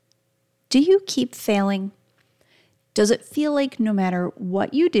Do you keep failing? Does it feel like no matter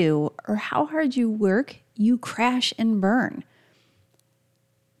what you do or how hard you work, you crash and burn?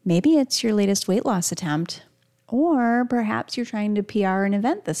 Maybe it's your latest weight loss attempt, or perhaps you're trying to PR an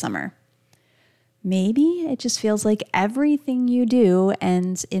event this summer. Maybe it just feels like everything you do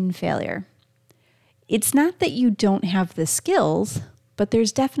ends in failure. It's not that you don't have the skills, but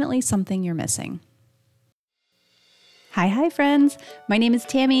there's definitely something you're missing. Hi, friends. My name is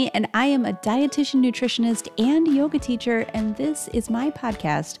Tammy, and I am a dietitian, nutritionist, and yoga teacher, and this is my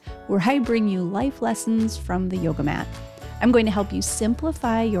podcast where I bring you life lessons from the yoga mat. I'm going to help you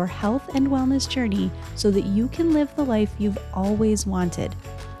simplify your health and wellness journey so that you can live the life you've always wanted.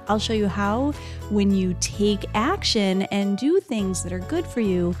 I'll show you how, when you take action and do things that are good for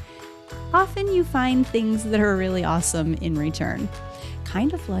you, often you find things that are really awesome in return.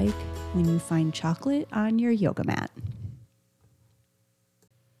 Kind of like when you find chocolate on your yoga mat.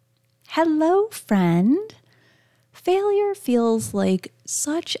 Hello, friend. Failure feels like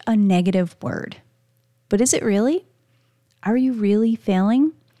such a negative word. But is it really? Are you really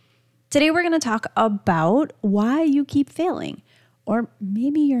failing? Today we're going to talk about why you keep failing. Or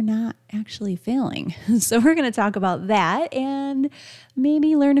maybe you're not actually failing. So we're going to talk about that and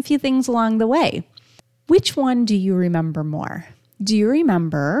maybe learn a few things along the way. Which one do you remember more? Do you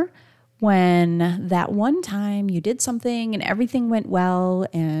remember when that one time you did something and everything went well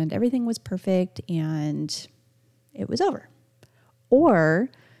and everything was perfect and it was over?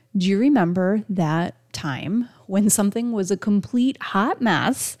 Or do you remember that time when something was a complete hot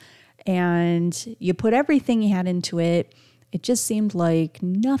mess and you put everything you had into it? It just seemed like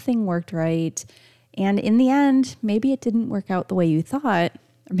nothing worked right. And in the end, maybe it didn't work out the way you thought,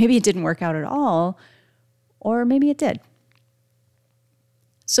 or maybe it didn't work out at all, or maybe it did.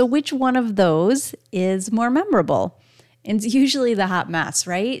 So which one of those is more memorable? And it's usually the hot mess,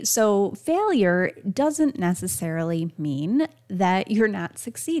 right? So failure doesn't necessarily mean that you're not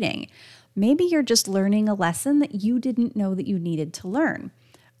succeeding. Maybe you're just learning a lesson that you didn't know that you needed to learn.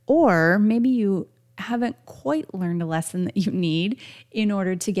 Or maybe you haven't quite learned a lesson that you need in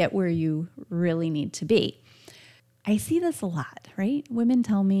order to get where you really need to be. I see this a lot, right? Women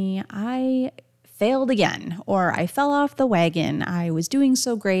tell me, I failed again, or I fell off the wagon. I was doing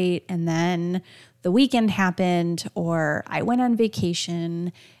so great, and then the weekend happened, or I went on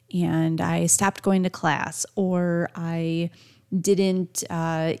vacation and I stopped going to class, or I didn't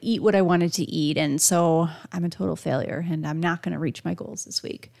eat what I wanted to eat, and so I'm a total failure and I'm not going to reach my goals this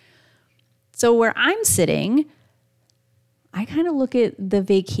week. So where I'm sitting, I kind of look at the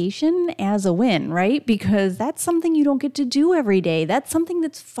vacation as a win, right? Because that's something you don't get to do every day. That's something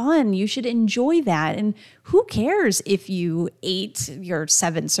that's fun. You should enjoy that. And who cares if you ate your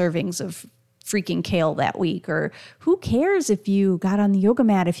 7 servings of freaking kale that week? Or who cares if you got on the yoga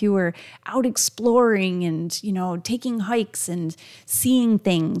mat, if you were out exploring and, taking hikes and seeing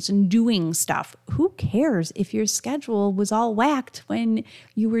things and doing stuff? Who cares if your schedule was all whacked when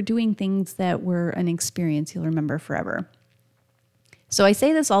you were doing things that were an experience you'll remember forever? So I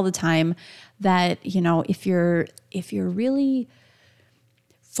say this all the time that, if you're really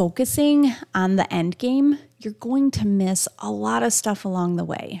focusing on the end game, you're going to miss a lot of stuff along the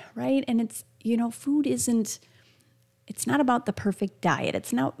way, right? And it's, food it's not about the perfect diet.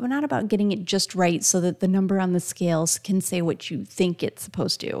 We're not about getting it just right so that the number on the scales can say what you think it's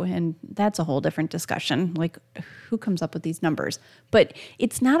supposed to. And that's a whole different discussion. Like, who comes up with these numbers? But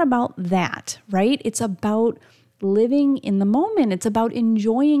it's not about that, right? It's about living in the moment. It's about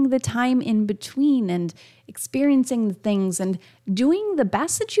enjoying the time in between and experiencing the things and doing the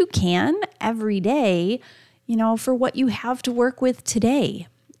best that you can every day, for what you have to work with today.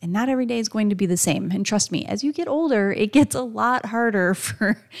 And not every day is going to be the same. And trust me, as you get older, it gets a lot harder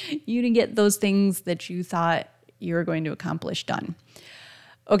for you to get those things that you thought you were going to accomplish done.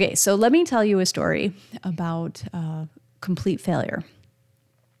 Okay, so let me tell you a story about complete failure.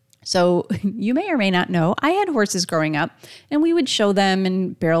 So you may or may not know, I had horses growing up, and we would show them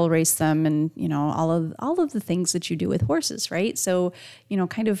and barrel race them and, all of the things that you do with horses, right? So,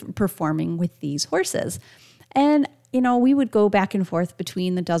 kind of performing with these horses. And, we would go back and forth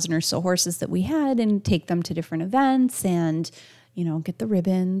between the dozen or so horses that we had and take them to different events and, get the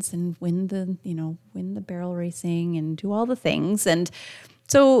ribbons and win the barrel racing and do all the things. And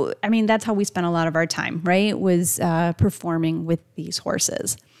so, that's how we spent a lot of our time, right? Was performing with these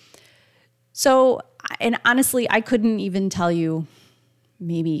horses. So, and honestly, I couldn't even tell you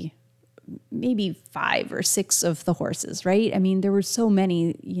maybe 5 or 6 of the horses, right? There were so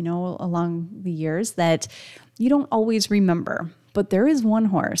many, along the years that you don't always remember. But there is one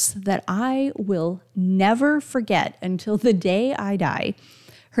horse that I will never forget until the day I die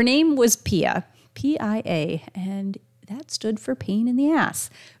Her name was Pia, P-I-A, and that stood for pain in the ass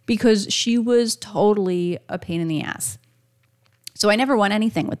because she was totally a pain in the ass. So I never won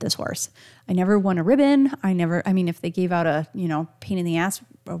anything with this horse. I never won a ribbon. If they gave out a, pain in the ass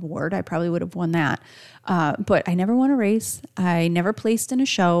award, I probably would have won that. But I never won a race. I never placed in a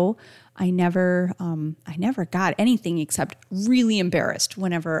show. I never got anything except really embarrassed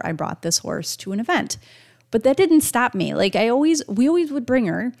whenever I brought this horse to an event. But that didn't stop me. Like we always would bring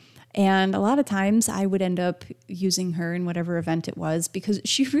her. And a lot of times I would end up using her in whatever event it was because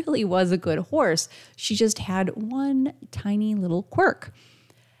she really was a good horse. She just had one tiny little quirk.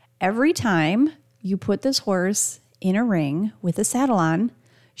 Every time you put this horse in a ring with a saddle on,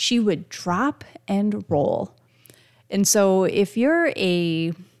 she would drop and roll. And so if you're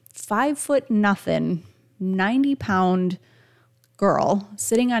a 5'0", 90-pound girl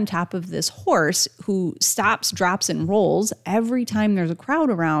sitting on top of this horse who stops, drops, and rolls every time there's a crowd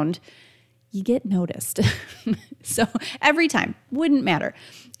around, you get noticed. So every time, wouldn't matter.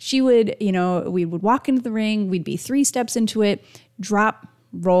 She would, we would walk into the ring, we'd be 3 steps into it, drop,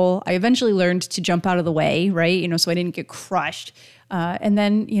 roll. I eventually learned to jump out of the way, right? So I didn't get crushed. And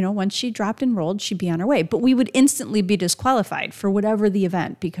then, once she dropped and rolled, she'd be on her way. But we would instantly be disqualified for whatever the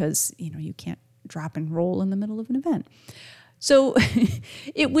event because, you can't drop and roll in the middle of an event. So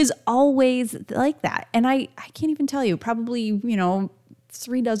it was always like that. And I can't even tell you, probably,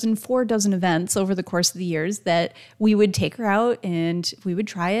 4 dozen events over the course of the years that we would take her out and we would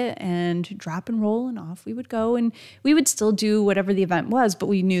try it and drop and roll and off we would go. And we would still do whatever the event was, but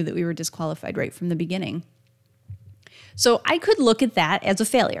we knew that we were disqualified right from the beginning. So I could look at that as a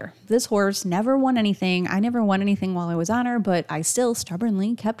failure. This horse never won anything. I never won anything while I was on her, but I still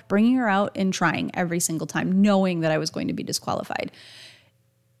stubbornly kept bringing her out and trying every single time, knowing that I was going to be disqualified.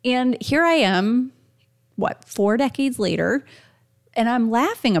 And here I am, 4 decades later, and I'm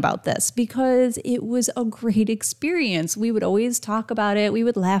laughing about this because it was a great experience. We would always talk about it. We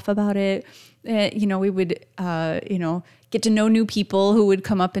would laugh about it. We would, get to know new people who would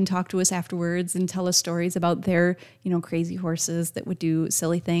come up and talk to us afterwards and tell us stories about their, crazy horses that would do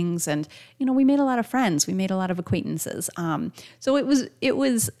silly things. And, we made a lot of friends. We made a lot of acquaintances. So it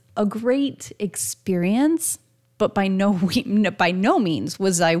was a great experience, but by no means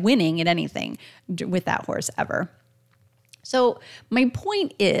was I winning at anything with that horse ever. So my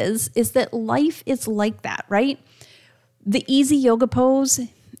point is that life is like that, right? The easy yoga pose,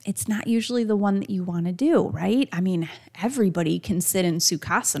 it's not usually the one that you want to do, right? I mean, everybody can sit in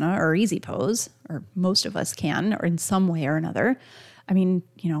Sukhasana or easy pose, or most of us can, or in some way or another. I mean,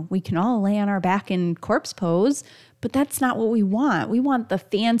 we can all lay on our back in corpse pose, but that's not what we want. We want the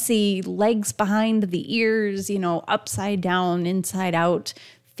fancy legs behind the ears, upside down, inside out,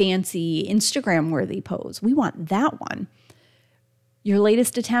 fancy Instagram-worthy pose. We want that one. Your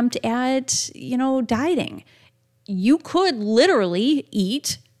latest attempt at, dieting. You could literally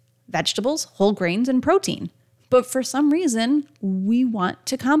eat vegetables, whole grains, and protein. But for some reason, we want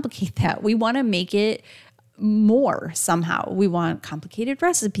to complicate that. We want to make it more somehow. We want complicated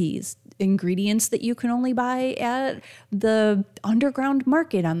recipes, ingredients that you can only buy at the underground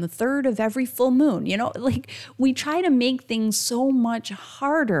market on the 3rd of every full moon. We try to make things so much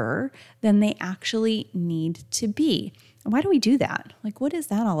harder than they actually need to be. Why do we do that? What is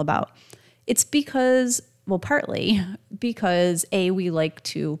that all about? It's because, partly because we like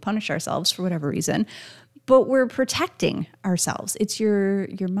to punish ourselves for whatever reason, but we're protecting ourselves. It's your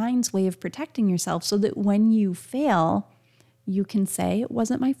mind's way of protecting yourself so that when you fail, you can say, it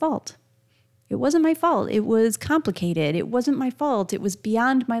wasn't my fault. It wasn't my fault. It was complicated. It wasn't my fault. It was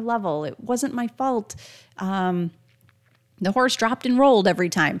beyond my level. It wasn't my fault. The horse dropped and rolled every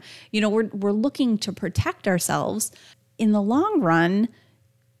time. We're looking to protect ourselves. In the long run,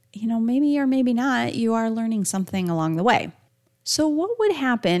 maybe or maybe not, you are learning something along the way. So what would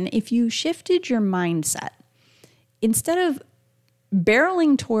happen if you shifted your mindset? Instead of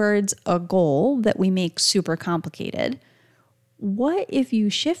barreling towards a goal that we make super complicated, what if you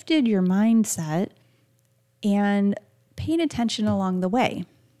shifted your mindset and paid attention along the way?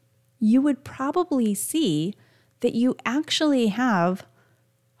 You would probably see that you actually have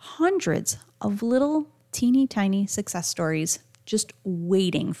hundreds of little teeny tiny success stories just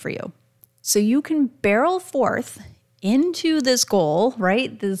waiting for you. So you can barrel forth into this goal,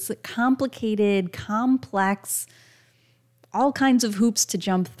 right? This complicated, complex, all kinds of hoops to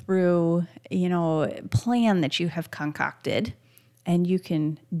jump through, plan that you have concocted. And you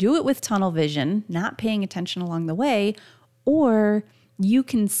can do it with tunnel vision, not paying attention along the way, or you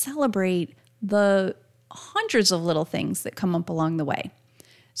can celebrate the hundreds of little things that come up along the way.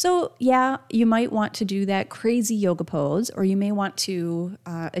 So yeah, you might want to do that crazy yoga pose, or you may want to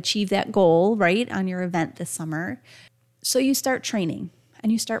achieve that goal, right, on your event this summer. So you start training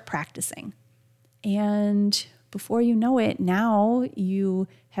and you start practicing. And before you know it, now you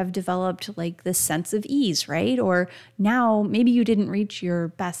have developed like this sense of ease, right? Or now maybe you didn't reach your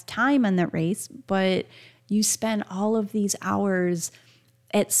best time on that race, but you spent all of these hours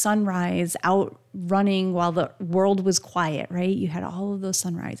at sunrise out running while the world was quiet, right? You had all of those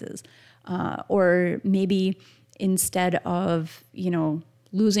sunrises. Or maybe instead of,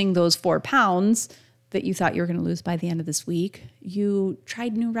 losing those 4 pounds that you thought you were going to lose by the end of this week, you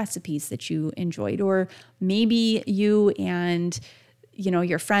tried new recipes that you enjoyed. Or maybe you and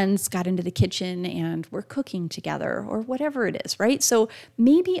your friends got into the kitchen and were cooking together, or whatever it is, right? So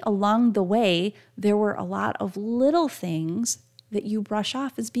maybe along the way, there were a lot of little things that you brush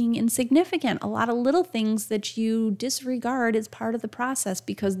off as being insignificant, a lot of little things that you disregard as part of the process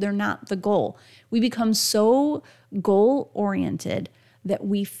because they're not the goal. We become so goal-oriented that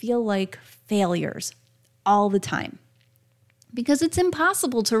we feel like failures all the time, because it's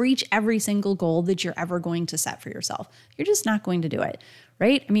impossible to reach every single goal that you're ever going to set for yourself. You're just not going to do it,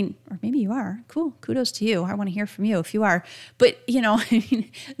 right? I mean, or maybe you are. Cool. Kudos to you. I want to hear from you if you are. But,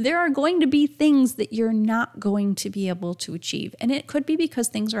 there are going to be things that you're not going to be able to achieve. And it could be because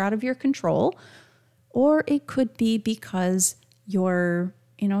things are out of your control, or it could be because you're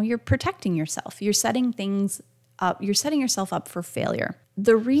protecting yourself. You're setting things up. You're setting yourself up for failure.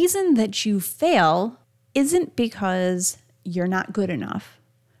 The reason that you fail isn't because you're not good enough.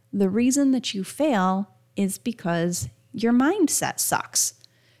 The reason that you fail is because your mindset sucks.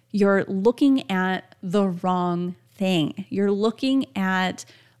 You're looking at the wrong thing. You're looking at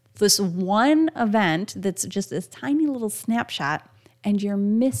this one event that's just this tiny little snapshot, and you're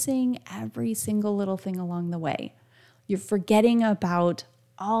missing every single little thing along the way. You're forgetting about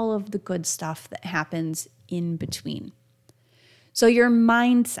all of the good stuff that happens in between. So your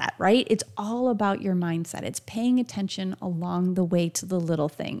mindset, right? It's all about your mindset. It's paying attention along the way to the little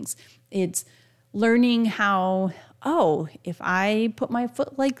things. It's learning how, if I put my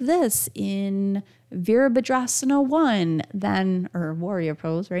foot like this in Virabhadrasana 1, then, or warrior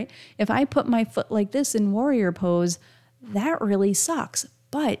pose, right? If I put my foot like this in warrior pose, that really sucks.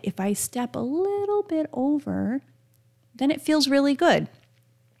 But if I step a little bit over, then it feels really good.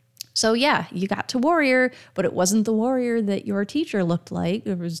 So yeah, you got to warrior, but it wasn't the warrior that your teacher looked like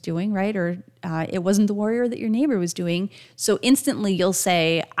or was doing, right? Or it wasn't the warrior that your neighbor was doing. So instantly you'll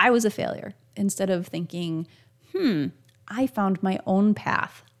say, I was a failure, instead of thinking, I found my own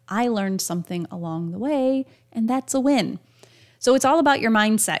path. I learned something along the way, and that's a win. So it's all about your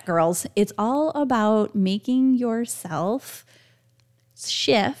mindset, girls. It's all about making yourself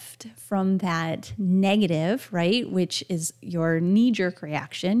shift from that negative, right, which is your knee-jerk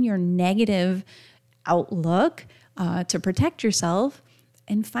reaction, your negative outlook to protect yourself,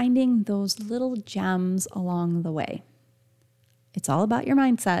 and finding those little gems along the way. It's all about your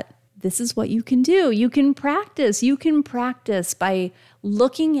mindset. This is what you can do. You can practice. You can practice by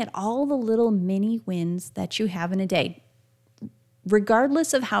looking at all the little mini wins that you have in a day.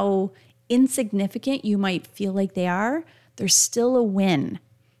 Regardless of how insignificant you might feel like they are, there's still a win.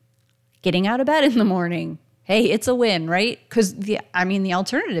 Getting out of bed in the morning. Hey, it's a win, right? Because the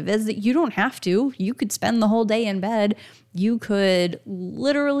alternative is that you don't have to. You could spend the whole day in bed. You could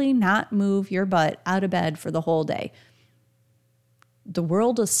literally not move your butt out of bed for the whole day. The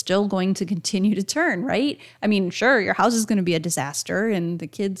world is still going to continue to turn, right? I mean, sure, your house is going to be a disaster, and the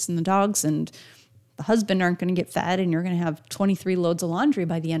kids and the dogs and the husband aren't going to get fed, and you're going to have 23 loads of laundry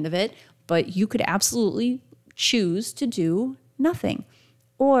by the end of it. But you could absolutely choose to do nothing.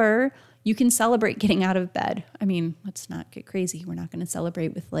 Or you can celebrate getting out of bed. I mean, let's not get crazy. We're not going to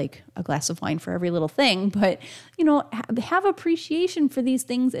celebrate with like a glass of wine for every little thing, but have appreciation for these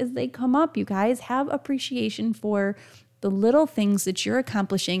things as they come up, you guys. Have appreciation for the little things that you're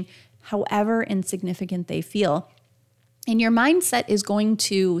accomplishing, however insignificant they feel. And your mindset is going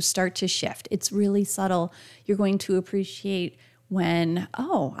to start to shift. It's really subtle. You're going to appreciate when,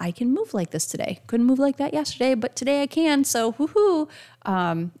 I can move like this today. Couldn't move like that yesterday, but today I can, so woohoo.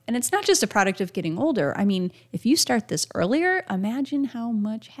 And it's not just a product of getting older. I mean, if you start this earlier, imagine how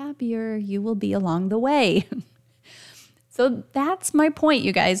much happier you will be along the way. So that's my point,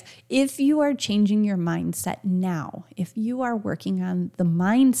 you guys. If you are changing your mindset now, if you are working on the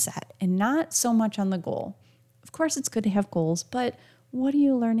mindset and not so much on the goal, of course it's good to have goals, but what are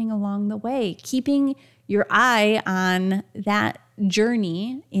you learning along the way? Keeping your eye on that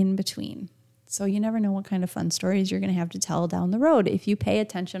journey in between. So you never know what kind of fun stories you're going to have to tell down the road if you pay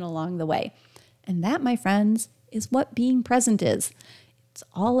attention along the way. And that, my friends, is what being present is. It's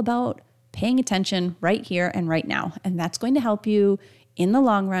all about paying attention right here and right now. And that's going to help you in the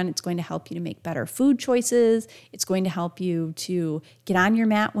long run. It's going to help you to make better food choices. It's going to help you to get on your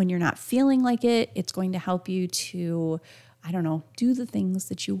mat when you're not feeling like it. It's going to help you to, do the things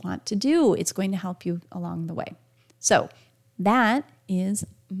that you want to do. It's going to help you along the way. So that is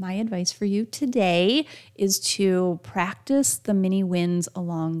my advice for you today, is to practice the mini wins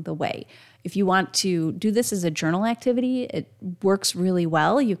along the way. If you want to do this as a journal activity, it works really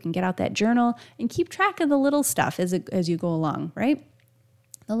well. You can get out that journal and keep track of the little stuff as you go along, right?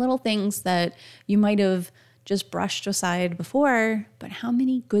 The little things that you might have just brushed aside before, but how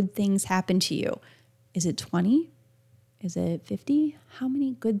many good things happen to you? Is it 20? Is it 50? How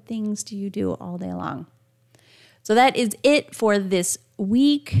many good things do you do all day long? So that is it for this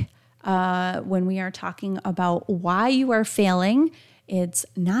week when we are talking about why you are failing. It's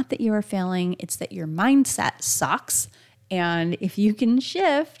not that you are failing, it's that your mindset sucks. And if you can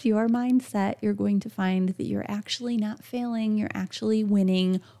shift your mindset, you're going to find that you're actually not failing, you're actually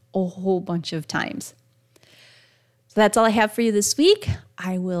winning a whole bunch of times. So that's all I have for you this week.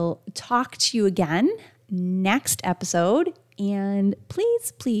 I will talk to you again next episode. And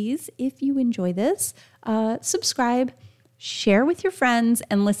please, if you enjoy this, subscribe, share with your friends,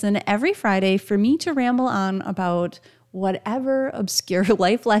 and listen every Friday for me to ramble on about whatever obscure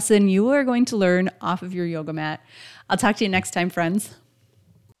life lesson you are going to learn off of your yoga mat. I'll talk to you next time, friends.